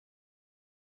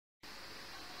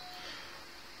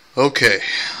Okay,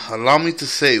 allow me to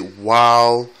say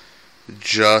wow,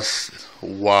 just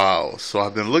wow. So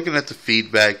I've been looking at the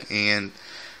feedback, and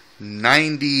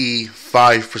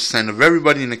 95% of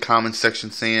everybody in the comment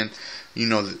section saying,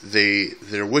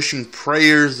 they're wishing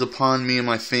prayers upon me and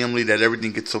my family that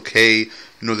everything gets okay.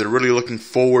 They're really looking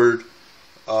forward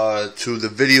to the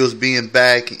videos being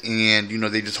back, and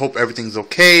they just hope everything's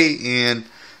okay, and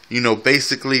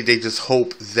basically they just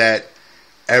hope that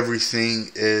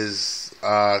everything is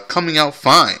coming out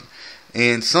fine.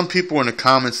 And some people in the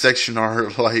comment section are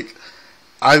like,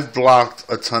 I've blocked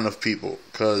a ton of people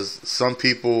because some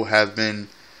people have been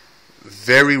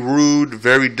very rude,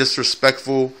 very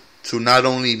disrespectful to not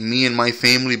only me and my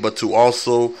family, but to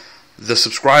also the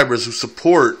subscribers who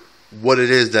support what it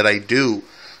is that I do.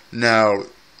 Now,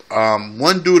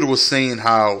 one dude was saying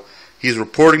how he's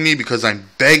reporting me because I'm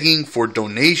begging for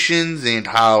donations, and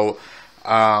how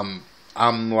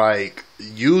I'm like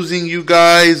using you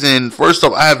guys. And first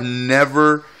off, I have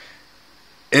never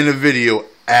in a video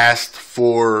asked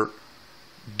for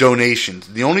donations.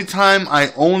 The only time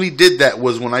I only did that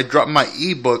was when I dropped my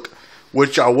ebook,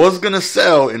 which I was gonna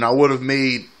sell, and I would have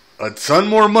made a ton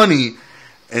more money.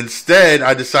 Instead,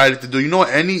 I decided to do,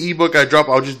 any ebook I drop,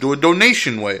 I'll just do a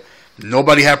donation way.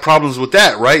 Nobody had problems with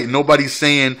that, right? Nobody's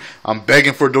saying I'm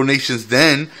begging for donations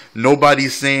then.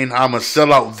 Nobody's saying I'm a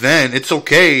sellout then. It's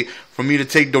okay for me to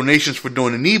take donations for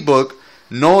doing an ebook,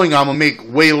 knowing I'm going to make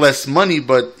way less money,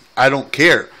 but I don't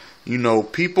care.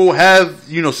 People have,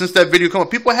 since that video came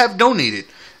up, people have donated.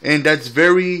 And that's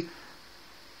very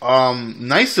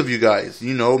nice of you guys.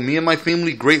 Me and my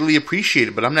family greatly appreciate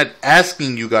it, but I'm not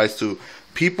asking you guys to.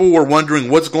 People were wondering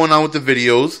what's going on with the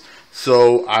videos,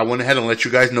 so I went ahead and let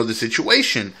you guys know the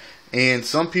situation. And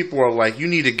some people are like, you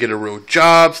need to get a real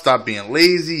job, stop being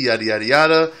lazy, yada yada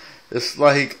yada. It's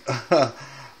like,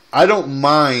 I don't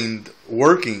mind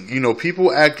working.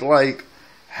 People act like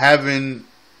doing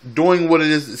what it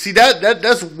is. See,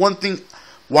 that's one thing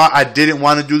why I didn't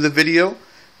want to do the video,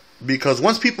 because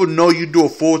once people know you do it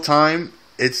full time,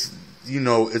 it's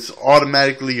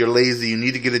automatically you're lazy. You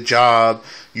need to get a job.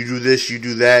 You do this, you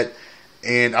do that.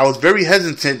 And I was very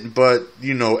hesitant, but,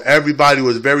 everybody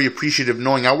was very appreciative,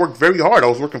 knowing I worked very hard. I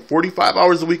was working 45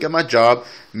 hours a week at my job,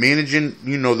 managing,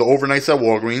 the overnights at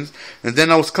Walgreens. And then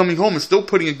I was coming home and still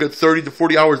putting a good 30 to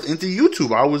 40 hours into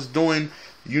YouTube. I was doing,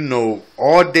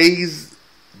 all days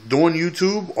doing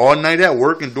YouTube, all night at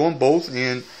work, and doing both.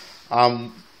 And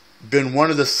been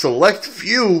one of the select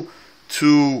few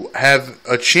to have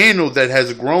a channel that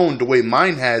has grown the way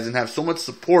mine has, and have so much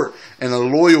support and a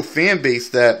loyal fan base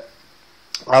that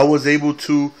I was able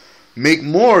to make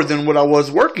more than what I was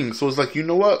working. So it's like, you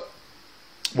know what?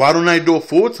 Why don't I do it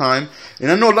full time? And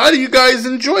I know a lot of you guys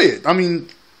enjoy it. I mean,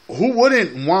 who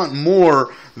wouldn't want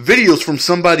more videos from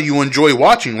somebody you enjoy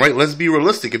watching, right? Let's be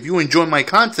realistic. If you enjoy my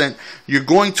content, you're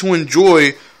going to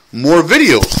enjoy more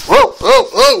videos.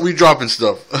 We dropping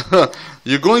stuff.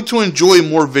 You're going to enjoy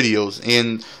more videos,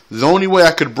 and the only way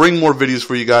I could bring more videos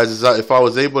for you guys is if I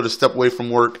was able to step away from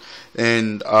work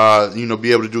and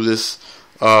be able to do this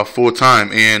full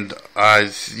time. And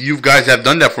you guys have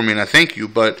done that for me, and I thank you.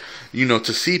 But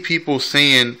to see people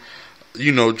saying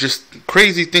just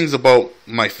crazy things about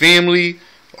my family,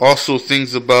 also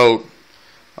things about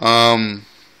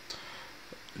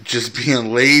just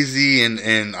being lazy,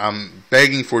 and I'm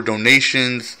begging for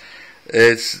donations.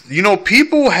 It's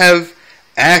people have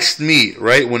asked me,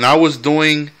 right, when I was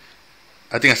doing,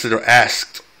 I think I said, or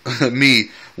asked me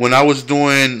when I was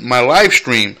doing my live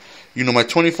stream, my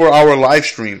 24-hour live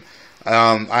stream.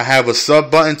 I have a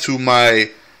sub button to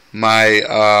my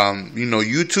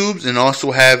YouTubes, and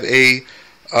also have a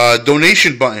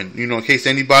donation button. In case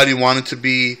anybody wanted to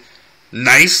be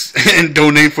nice and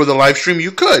donate for the live stream,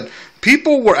 you could.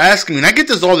 People were asking me, and I get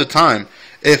this all the time,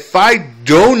 if I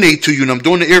donate to you, and I'm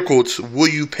doing the air quotes, will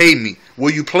you pay me?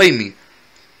 Will you play me?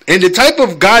 And the type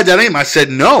of guy that I am, I said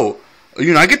no.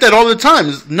 I get that all the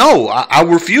time. No, I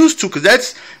refuse to, because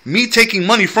that's me taking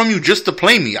money from you just to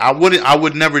play me. I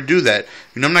would never do that.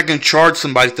 I'm not going to charge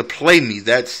somebody to play me.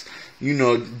 That's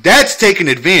taking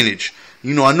advantage. I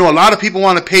know a lot of people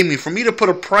want to pay me. For me to put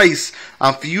a price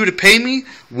on for you to pay me,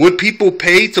 would people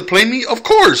pay to play me? Of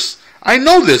course. I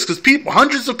know this, because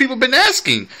hundreds of people have been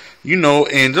asking. And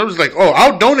I was like, oh,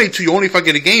 I'll donate to you only if I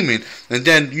get a game in. And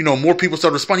then, more people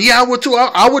start responding, yeah, I would too.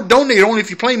 I would donate only if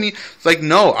you play me. It's like,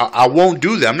 no, I won't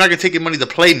do that. I'm not going to take your money to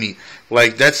play me.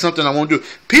 Like, that's something I won't do.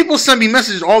 People send me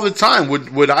messages all the time.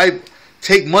 Would I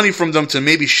take money from them to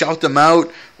maybe shout them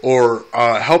out or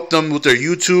help them with their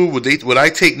YouTube? Would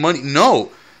I take money?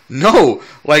 No. No.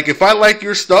 Like, if I like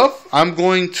your stuff, I'm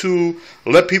going to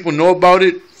let people know about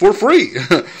it for free.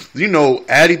 You know,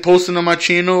 Addy posting on my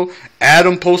channel,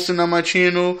 Adam posting on my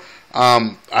channel.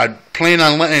 I plan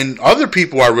on letting other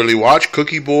people I really watch,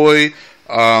 Cookie Boy,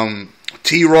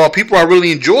 T-Raw, people I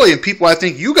really enjoy, and people I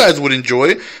think you guys would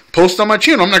enjoy, post on my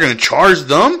channel. I'm not going to charge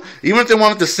them, even if they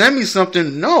wanted to send me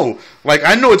something. No. Like,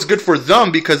 I know it's good for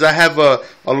them because I have a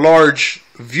large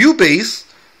view base,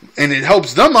 and it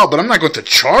helps them out, but I'm not going to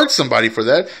charge somebody for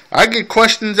that. I get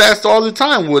questions asked all the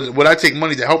time. Would I take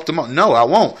money to help them out? No, I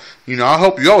won't. You know, I'll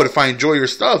help you out if I enjoy your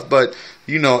stuff, but,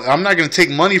 you know, I'm not going to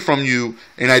take money from you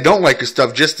and I don't like your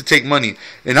stuff just to take money.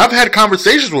 And I've had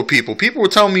conversations with people. People will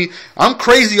tell me I'm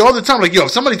crazy all the time. Like, yo,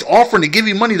 if somebody's offering to give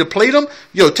you money to play them,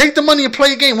 yo, take the money and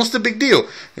play a game. What's the big deal?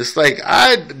 It's like,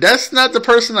 that's not the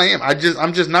person I am.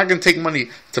 I'm just not going to take money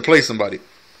to play somebody.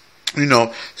 You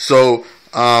know, so,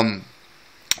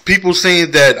 people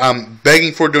saying that I'm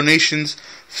begging for donations,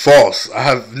 false. I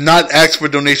have not asked for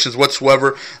donations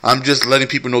whatsoever. I'm just letting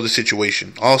people know the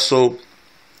situation. Also,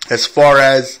 as far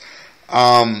as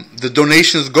the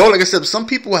donations go, like I said, some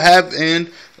people have, and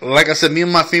like I said, me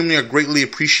and my family are greatly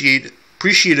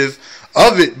appreciative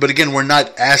of it. But again, we're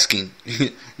not asking.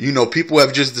 You know, people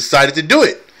have just decided to do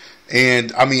it.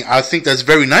 And I mean, I think that's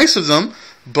very nice of them.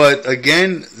 But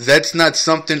again, that's not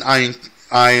something I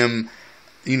am,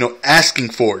 you know, asking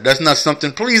for. That's not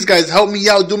something, please guys, help me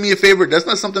out, do me a favor. That's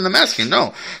not something I'm asking,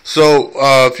 no. So,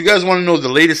 if you guys want to know the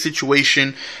latest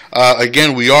situation,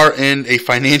 again, we are in a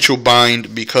financial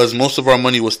bind because most of our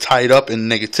money was tied up in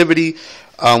negativity.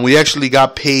 We actually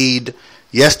got paid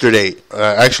yesterday,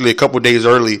 actually a couple days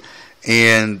early,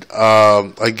 and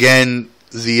again,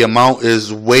 the amount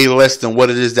is way less than what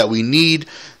it is that we need,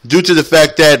 due to the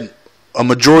fact that a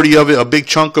majority of it, a big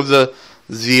chunk of the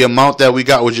amount that we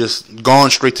got was just gone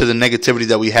straight to the negativity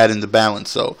that we had in the balance.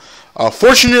 So,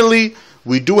 fortunately,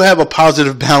 we do have a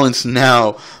positive balance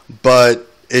now, but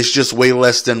it's just way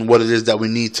less than what it is that we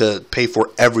need to pay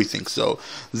for everything. So,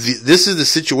 this is the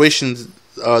situation,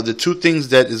 the two things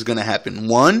that is going to happen.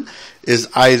 One is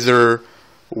either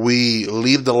we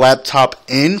leave the laptop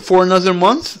in for another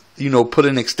month, you know, put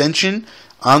an extension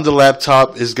on the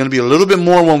laptop. Is going to be a little bit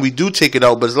more when we do take it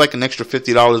out, but it's like an extra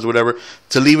 $50 or whatever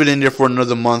to leave it in there for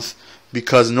another month,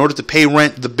 because in order to pay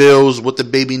rent, the bills, what the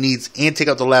baby needs, and take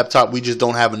out the laptop, we just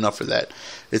don't have enough for that.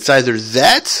 It's either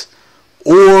that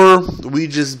or we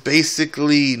just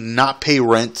basically not pay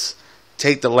rent,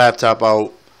 take the laptop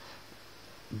out,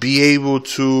 be able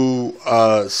to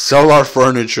sell our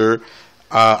furniture.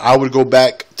 I would go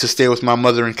back to stay with my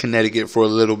mother in Connecticut for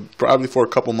probably for a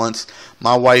couple months.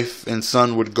 My wife and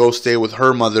son would go stay with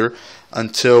her mother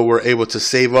until we're able to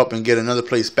save up and get another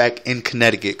place back in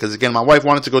Connecticut. Because again, my wife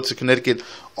wanted to go to Connecticut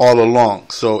all along.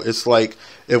 So it's like,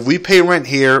 if we pay rent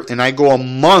here and I go a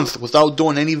month without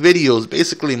doing any videos,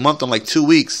 basically a month and like 2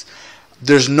 weeks,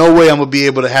 there's no way I'm going to be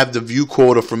able to have the view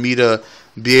quota for me to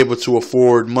be able to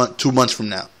afford 2 months from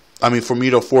now. I mean, for me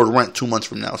to afford rent 2 months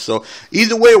from now. So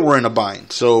either way, we're in a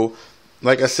bind. So,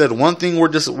 like I said, one thing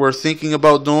we're thinking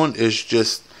about doing is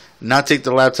just not take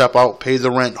the laptop out, pay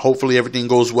the rent. Hopefully everything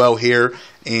goes well here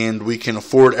and we can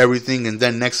afford everything. And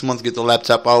then next month get the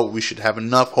laptop out. We should have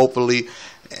enough, hopefully.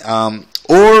 What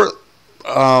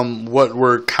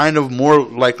we're kind of more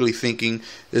likely thinking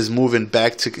is moving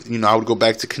back to, you know, I would go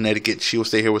back to Connecticut. She will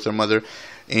stay here with her mother.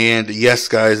 And yes,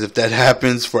 guys, if that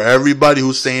happens, for everybody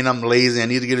who's saying I'm lazy, I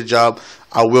need to get a job,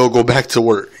 I will go back to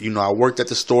work. You know, I worked at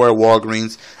the store at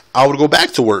Walgreens. I would go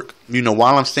back to work, you know,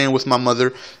 while I'm staying with my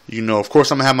mother. You know, of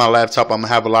course, I'm going to have my laptop. I'm going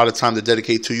to have a lot of time to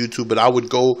dedicate to YouTube, but I would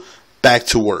go back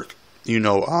to work. You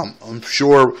know, I'm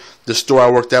sure the store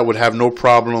I worked at would have no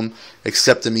problem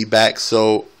accepting me back.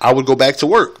 So I would go back to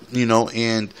work, you know,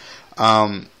 and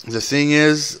the thing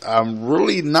is, I'm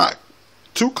really not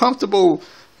too comfortable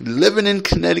living in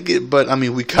Connecticut, but I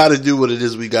mean, we gotta do what it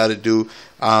is we gotta do.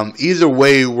 Either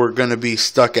way, we're gonna be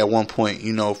stuck at one point.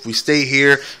 You know, if we stay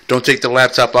here, don't take the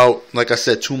laptop out, like I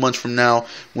said, 2 months from now,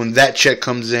 when that check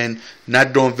comes in,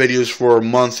 not doing videos for a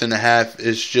month and a half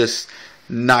is just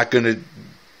not gonna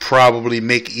probably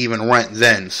make even rent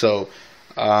then. So,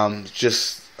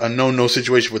 just a no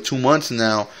situation for 2 months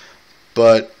now.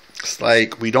 But it's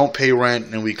like we don't pay rent,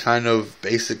 and we kind of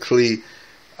basically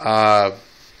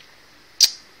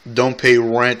don't pay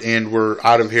rent, and we're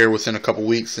out of here within a couple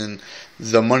weeks, and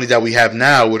the money that we have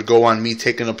now would go on me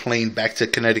taking a plane back to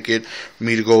Connecticut for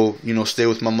me to go, you know, stay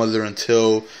with my mother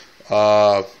until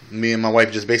me and my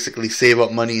wife just basically save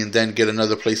up money and then get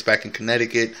another place back in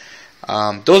Connecticut.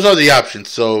 Those are the options.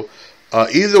 So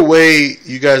either way,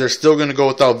 you guys are still going to go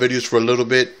without videos for a little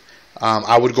bit.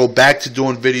 I would go back to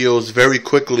doing videos very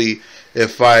quickly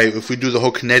if we do the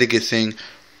whole Connecticut thing,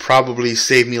 probably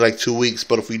save me like 2 weeks.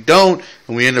 But if we don't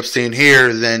and we end up staying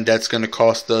here, then that's going to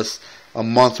cost us a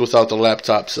month without the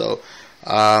laptop. So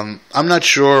I'm not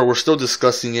sure. We're still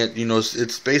discussing it. You know,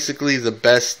 it's basically the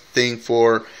best thing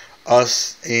for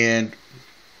us, and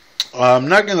I'm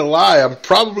not gonna lie, I'm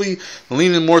probably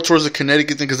leaning more towards the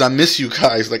Connecticut thing because I miss you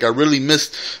guys. Like, I really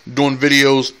miss doing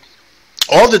videos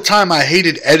all the time. I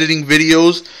hated editing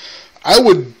videos. I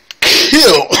would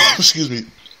kill excuse me,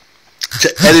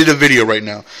 to edit a video right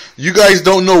now. You guys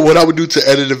don't know what I would do to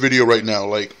edit a video right now.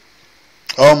 Like,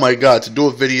 oh my god, to do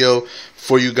a video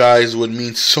for you guys would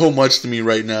mean so much to me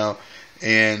right now.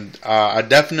 And I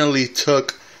definitely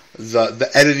took the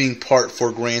editing part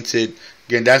for granted.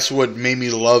 Again, that's what made me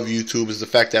love YouTube, is the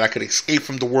fact that I could escape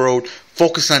from the world,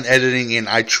 focus on editing, and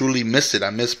I truly miss it. I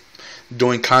miss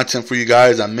doing content for you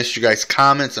guys. I miss you guys'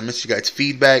 comments. I miss you guys'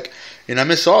 feedback, and I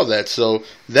miss all that. So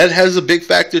that has a big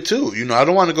factor too. You know, I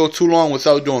don't want to go too long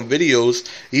without doing videos,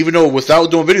 even though without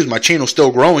doing videos, my channel's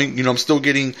still growing. You know, I'm still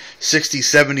getting 60,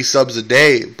 70 subs a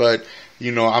day, but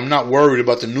you know, I'm not worried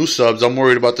about the new subs. I'm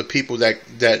worried about the people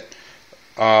that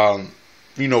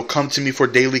you know, come to me for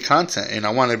daily content, and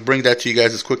I want to bring that to you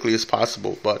guys as quickly as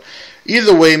possible. But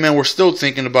either way, man, we're still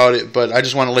thinking about it, but I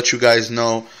just want to let you guys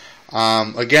know.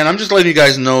 Again, I'm just letting you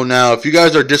guys know now, if you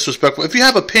guys are disrespectful, if you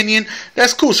have opinion,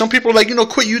 that's cool. Some people are like, you know,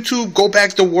 quit YouTube, go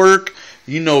back to work.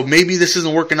 You know, maybe this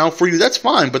isn't working out for you. That's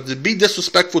fine. But to be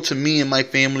disrespectful to me and my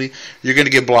family, you're going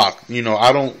to get blocked. You know,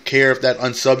 I don't care if that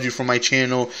unsubs you from my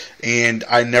channel and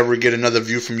I never get another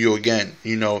view from you again.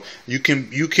 You know, you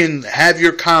can have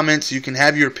your comments, you can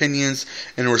have your opinions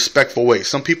in a respectful way.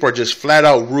 Some people are just flat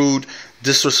out rude,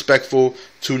 disrespectful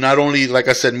to not only, like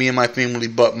I said, me and my family,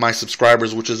 but my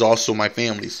subscribers, which is also my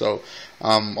family. So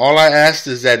all I ask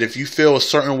is that if you feel a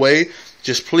certain way,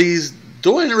 just please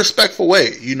do it in a respectful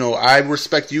way. You know, I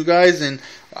respect you guys, and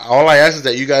all I ask is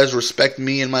that you guys respect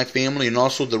me and my family, and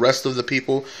also the rest of the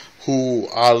people who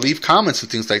leave comments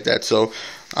and things like that. So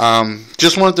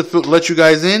just wanted to let you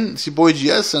guys in. It's your boy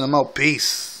GS, and I'm out.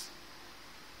 Peace.